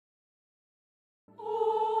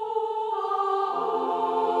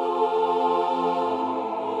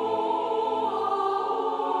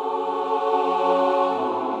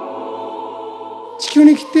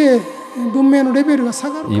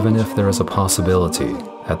Even if there is a possibility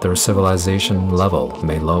that their civilization level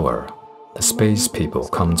may lower, the space people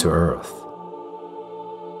come to Earth.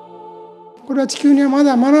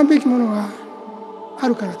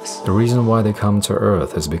 The reason why they come to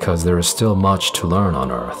Earth is because there is still much to learn on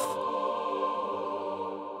Earth.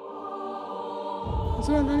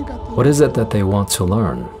 What is it that they want to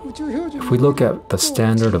learn? If we look at the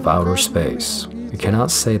standard of outer space, we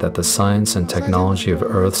cannot say that the science and technology of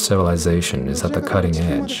Earth's civilization is at the cutting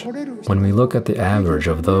edge. When we look at the average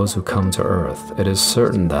of those who come to Earth, it is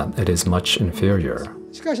certain that it is much inferior.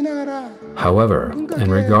 However,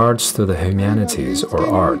 in regards to the humanities or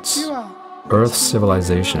arts, Earth's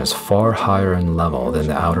civilization is far higher in level than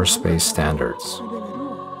the outer space standards.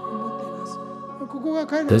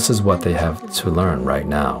 This is what they have to learn right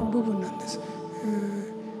now.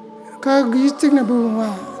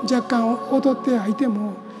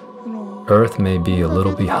 Earth may be a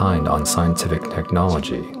little behind on scientific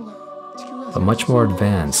technology, but much more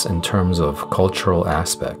advanced in terms of cultural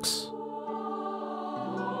aspects.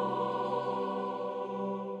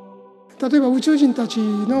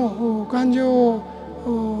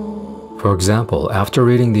 For example, after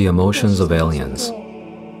reading the emotions of aliens,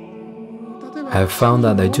 I have found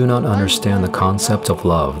that they do not understand the concept of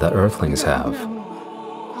love that Earthlings have.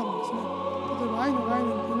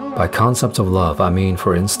 By concept of love, I mean,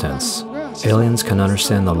 for instance, aliens can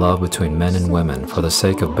understand the love between men and women for the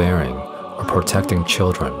sake of bearing or protecting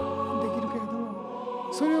children.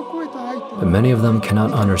 But many of them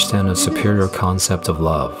cannot understand a superior concept of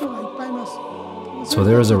love. So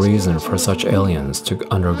there is a reason for such aliens to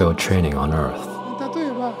undergo training on Earth.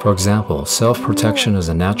 For example, self-protection is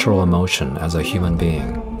a natural emotion as a human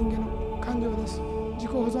being.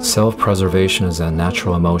 Self-preservation is a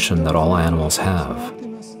natural emotion that all animals have.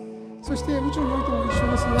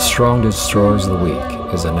 The strong destroys the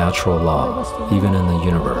weak is a natural law, even in the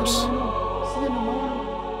universe.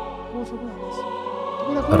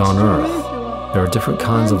 But on Earth, there are different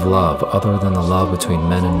kinds of love other than the love between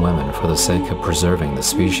men and women for the sake of preserving the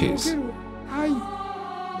species,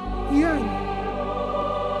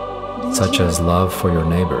 such as love for your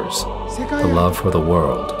neighbors, the love for the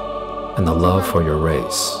world, and the love for your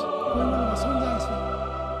race.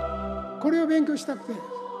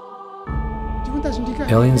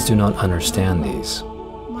 Aliens do not understand these,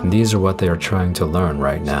 and these are what they are trying to learn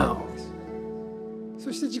right now.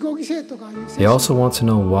 They also want to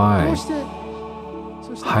know why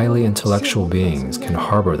highly intellectual beings can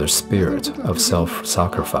harbor the spirit of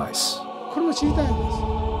self-sacrifice.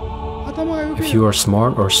 If you are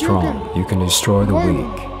smart or strong, you can destroy the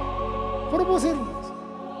weak.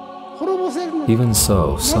 Even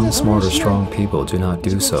so, some smart or strong people do not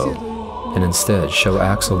do so, and instead show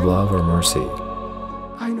acts of love or mercy,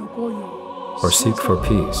 or seek for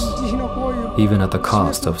peace, even at the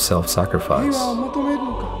cost of self-sacrifice.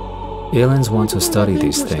 Aliens want to study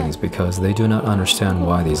these things because they do not understand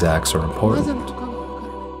why these acts are important.